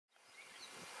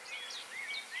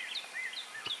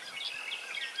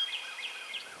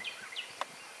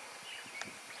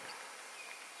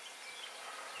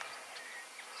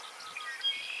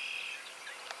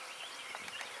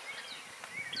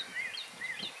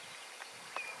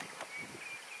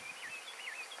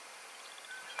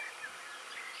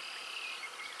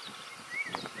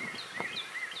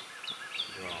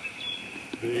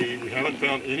We haven't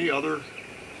found any other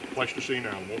Pleistocene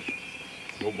animals.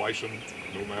 No bison,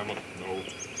 no mammoth,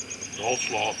 it's all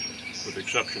sloth, with the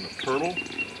exception of turtle,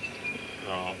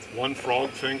 one frog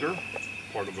finger,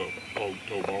 part of a toe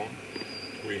bone.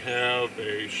 We have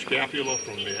a scapula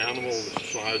from the animal that's the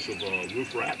size of a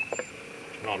roof rat.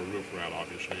 It's not a roof rat,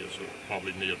 obviously. It's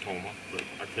probably neotoma, but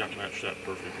I can't match that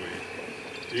perfectly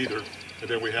either. And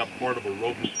then we have part of a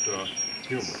rodent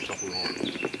humor,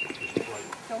 supplementary.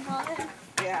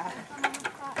 Yeah.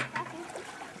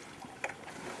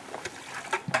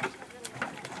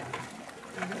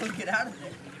 Get out of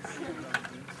there.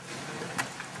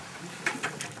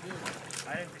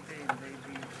 I didn't think they'd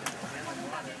be in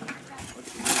water.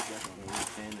 What's the news definitely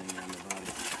standing on the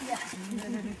body?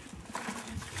 Yeah.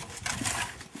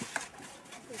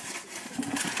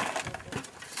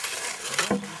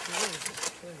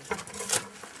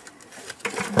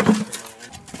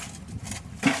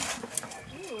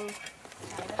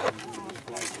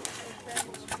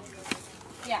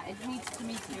 Yeah, it needs to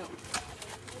me too.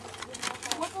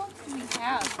 What bones do we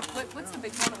have? What's the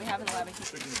big bone that we have in the lab?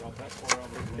 Thinking about that far out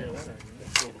of the tail end,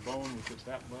 so the bone was just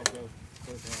that well goes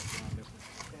around this.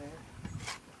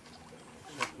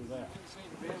 After that.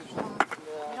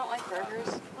 You don't like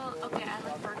burgers? Well, okay, I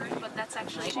like burgers, but that's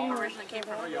actually originally came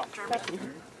from Germany.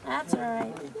 That's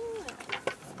alright.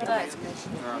 But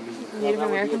Native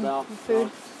American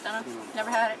food. don't know. Never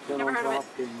had it. Never heard of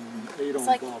it. It's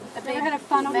like a big had a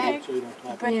funnel cake.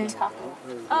 Bread taco.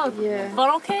 Oh yeah.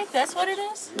 Funnel cake? That's what it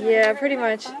is? Yeah, pretty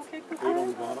much.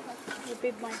 Would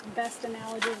be my best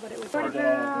analogy of what it would What be.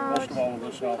 about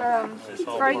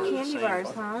fried candy bars,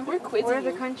 huh? We're quizzing Where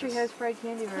the you. country has fried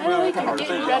candy bars? You're getting ready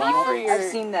for your... I've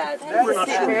seen that. We're not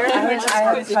sure. I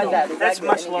haven't tried that. That's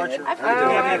much larger. I'm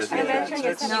venturing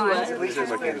it's not.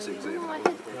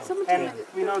 And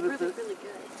we know that the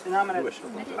phenomenon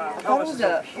pelvis is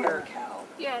up here.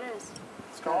 Yeah, it is.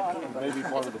 Maybe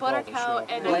part of the Butter pelvis, cow,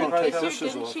 yeah. and We're I gonna think take this this year,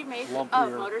 as didn't she make a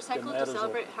lumpier, motorcycle and that to is a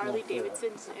celebrate Harley lumpier.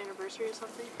 Davidson's anniversary or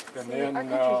something? And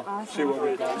then see what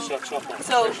we got sucks up on.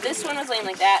 So this one was laying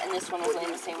like that, and this one was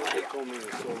laying the same way.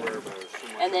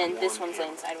 And then this one's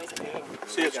laying sideways.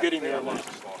 See, it's getting there.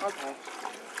 Okay.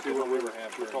 See what we were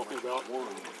talking about.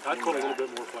 I'd call it a little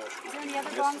bit more flash. Is there any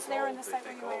other bones there in the site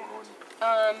where you were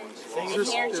at? In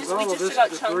here, we just took out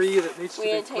chunks. We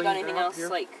didn't take out anything else,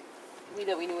 like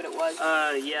that we knew what it was.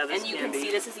 Yeah, this And you can can be.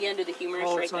 see this is the end of the humerus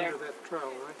right there. that trail,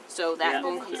 right? So that Yeah.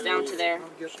 bone comes down to there, I'll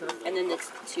get that. and then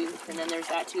this tooth, and then there's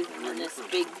that tooth, and then this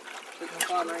big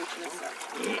conglomeration of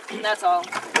stuff. And that's all.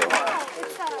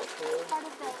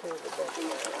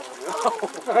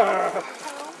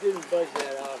 Didn't budge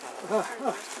that off.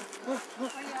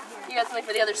 You got something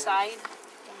for the other side?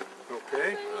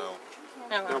 Okay.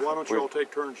 Now No. why don't you all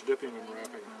take turns dipping and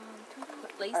wrapping?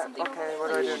 Lace something over Okay, it? what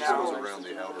do I do now? Around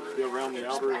the outer edge. Yeah, around the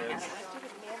outer edge.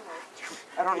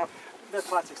 I don't know. That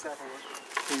plastic's that way.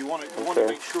 So you want to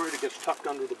make sure it gets tucked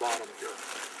under the bottom here.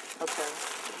 Okay.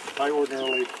 I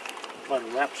ordinarily try to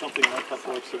wrap something up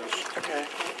like this. Okay.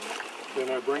 Then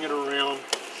I bring it around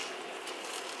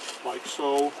like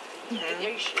so, There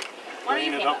you should. Why don't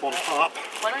bringing you it hang up on top,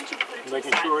 Why don't you put it to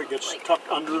making the side, sure it gets like, tucked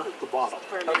under the bottom.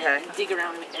 for a minute, Okay. dig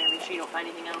around in there, make sure you don't find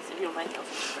anything else. If you don't find anything else,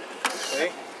 just put it.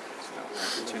 Okay.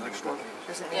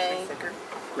 Does it need to Yay. be thicker?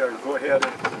 Yeah, go ahead. I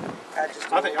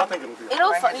just I think it'll be. It'll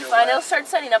My be hands are fine. wet. It'll start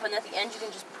setting up, and at the end you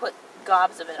can just put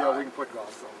gobs of it Yeah, on. we can put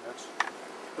gauze on. That's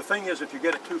the thing is, if you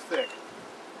get it too thick,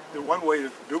 the one way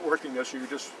to do working this, you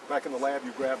just back in the lab,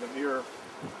 you grab an ear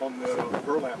on the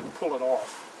burlap and pull it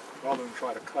off, rather than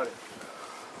try to cut it.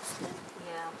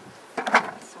 Yeah.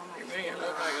 So much. You're making it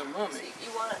look like a mummy. So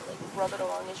you want to like rub it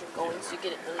along as you're going, so you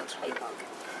get it really tight.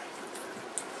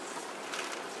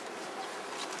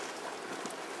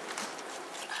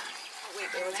 Wait,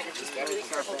 everyone's gonna just be really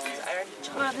careful because I already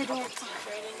chopped right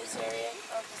in this area.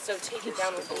 So take it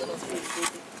down with a little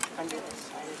under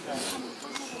this side of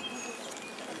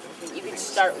the. You can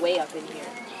start way up in here,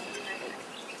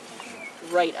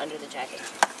 right under the jacket.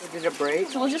 Did it break?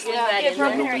 So we'll just leave that in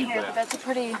From there. here and here, but that's a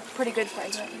pretty good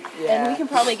fragment. And we can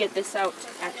probably get this out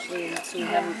actually, so we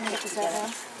haven't put this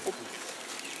out.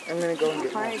 I'm gonna go and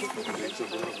get one.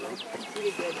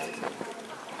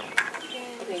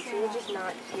 Okay, so we're just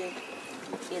not here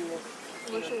in this.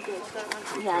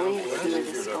 Yeah, we have to see where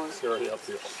this goes. Carry up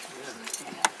here.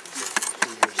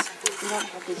 We don't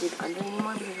have to dig under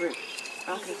anymore because we're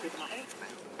okay through top.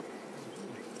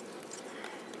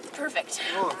 Perfect.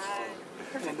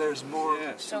 And there's more.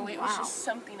 So it was just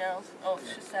something else. Oh,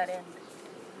 it's just that end.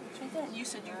 It's right there. You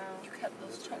said you kept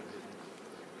those chunks.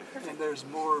 And there's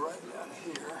more right down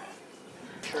here.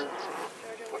 Sure.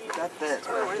 That bit.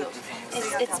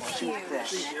 It's huge.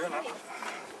 See here, and I'm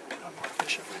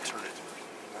should return it.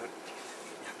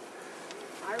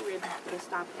 Our rib will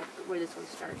stop at where this one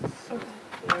starts. Okay.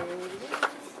 There it is.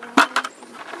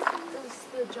 Does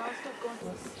the jaw stuff go into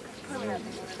this?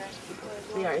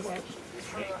 The ours.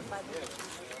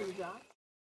 The jaw?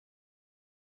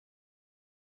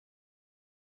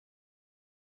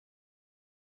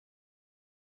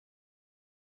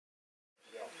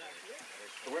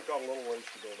 So we've got a little ways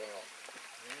to go down.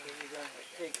 You're going to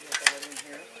take that in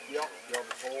here. Yep,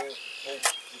 this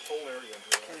whole area in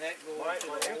here. And that goes My to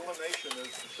the hole? inclination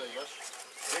is to say, let's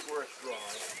dig where it's dry.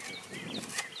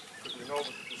 Because we know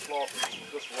that the slough is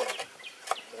this way.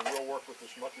 And we'll work with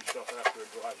this mucky stuff after it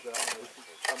dries out.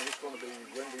 I mean, it's going to be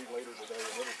windy later today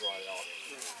and it'll dry out.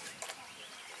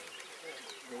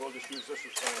 And we'll just use this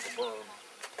as kind of a berm.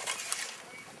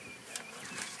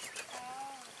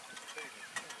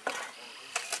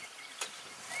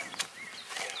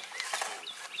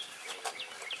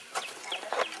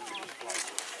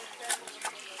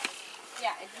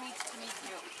 Yeah, it needs to meet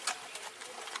you.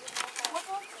 What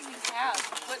ones do we have?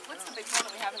 What's the big one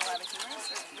that we have in the lab?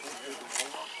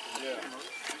 Yeah.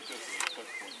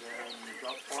 And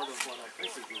that's part of what I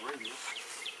think is the radius.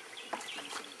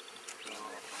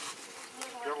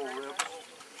 Several ribs.